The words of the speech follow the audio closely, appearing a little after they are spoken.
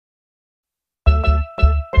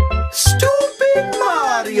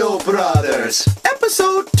Mario Brothers,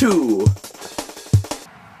 Episode 2.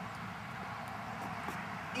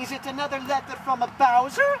 Is it another letter from a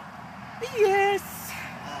Bowser? Yes.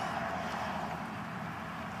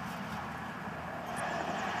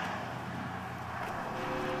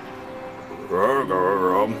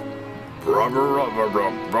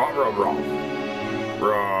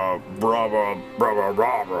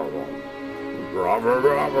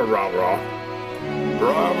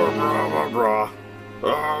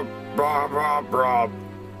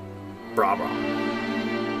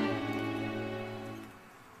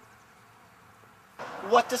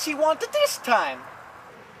 What does he want at this time?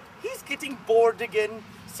 He's getting bored again.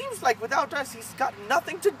 Seems like without us, he's got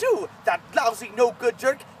nothing to do. That lousy, no-good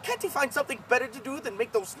jerk. Can't he find something better to do than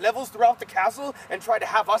make those levels throughout the castle and try to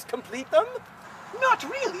have us complete them? Not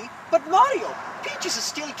really, but Mario, Peaches is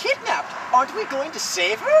still kidnapped. Aren't we going to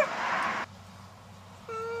save her?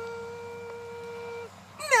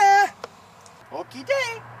 Nah. Okie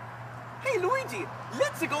day. Hey, Luigi,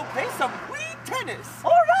 let's go play some Wii tennis.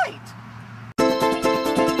 All right.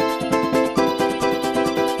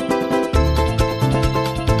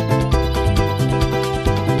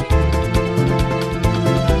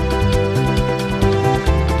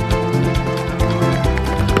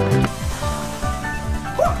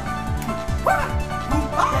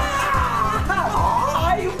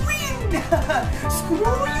 Screw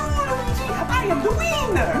you, Luigi! I am the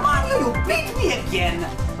winner! Mario, you beat me again!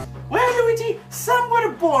 Well, Luigi, some were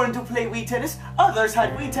born to play Wii tennis, others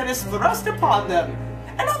had Wii tennis thrust upon them,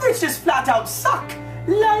 and others just flat out suck,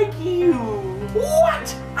 like you.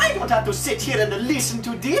 What? I don't have to sit here and listen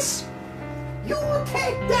to this! You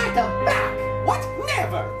take that back! What?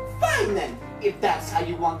 Never! Fine then! If that's how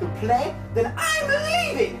you want to play, then I'm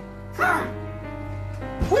leaving!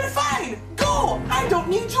 We're fine! Go! I don't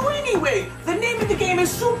need you anyway! The name of the game is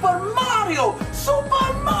Super Mario!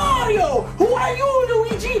 Super Mario! Who are you,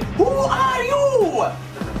 Luigi? Who are you?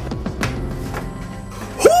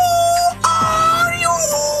 Who are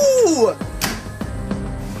you?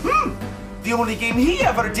 The only game he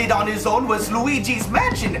ever did on his own was Luigi's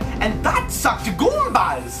Mansion, and that sucked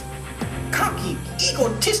Goombas! Cocky,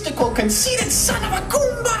 egotistical, conceited son of a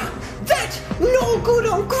Goomba! That no-good,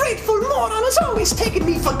 ungrateful moron has always taken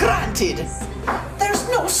me for granted! There's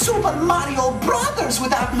no Super Mario Brothers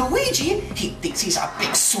without Luigi! He thinks he's a big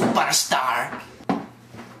superstar!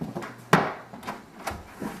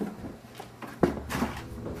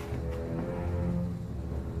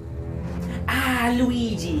 Ah,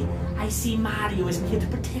 Luigi, I see Mario isn't here to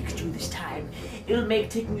protect you this time. It'll make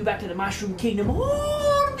taking you back to the Mushroom Kingdom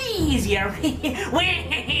all the easier.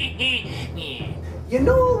 You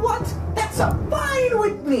know what? That's a fine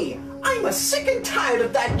with me! I'm sick and tired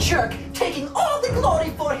of that jerk taking all the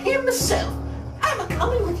glory for himself! I'm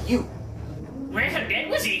coming with you! Well, that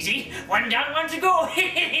was easy. One down, one to go.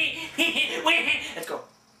 Let's go.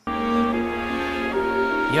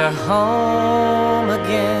 You're home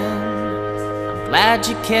again. I'm glad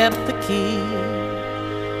you kept the key.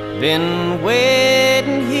 Been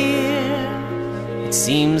waiting here. It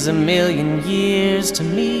seems a million years to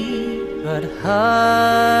me. But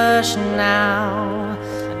hush now.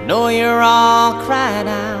 I know you're all cried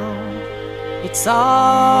out. It's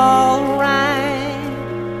all right.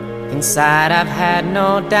 Inside I've had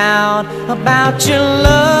no doubt about your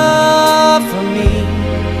love for me.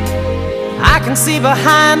 I can see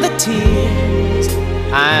behind the tears.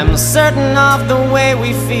 I'm certain of the way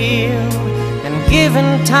we feel, and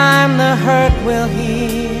given time the hurt will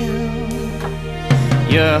heal.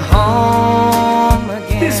 You're home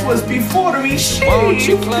again. This was before we shaved! Won't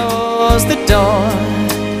you close the door?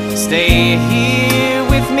 Stay here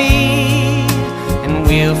with me, and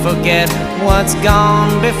we'll forget what's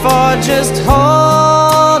gone before. Just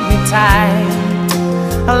hold me tight.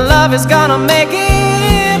 Our love is gonna make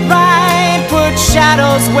it right. Put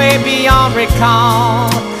shadows way beyond recall.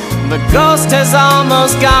 The ghost has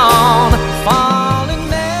almost gone.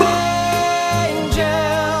 Fallen angel,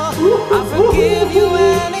 I forgive you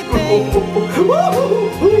anything.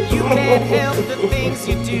 You can't help the things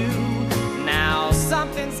you do. Now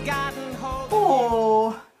something's gotten hold.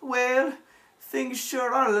 Oh, well, things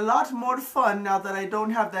sure are a lot more fun now that I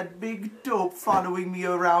don't have that big dope following me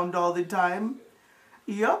around all the time.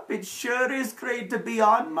 Yup, it sure is great to be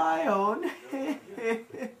on my own.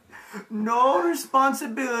 No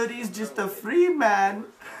responsibilities, just a free man.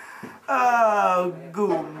 Oh,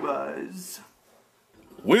 Goombas.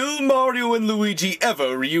 Will Mario and Luigi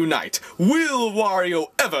ever reunite? Will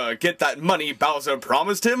Wario ever get that money Bowser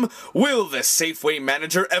promised him? Will the Safeway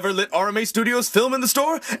manager ever let RMA Studios film in the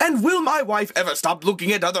store? And will my wife ever stop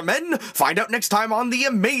looking at other men? Find out next time on The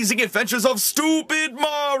Amazing Adventures of Stupid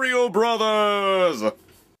Mario Brothers!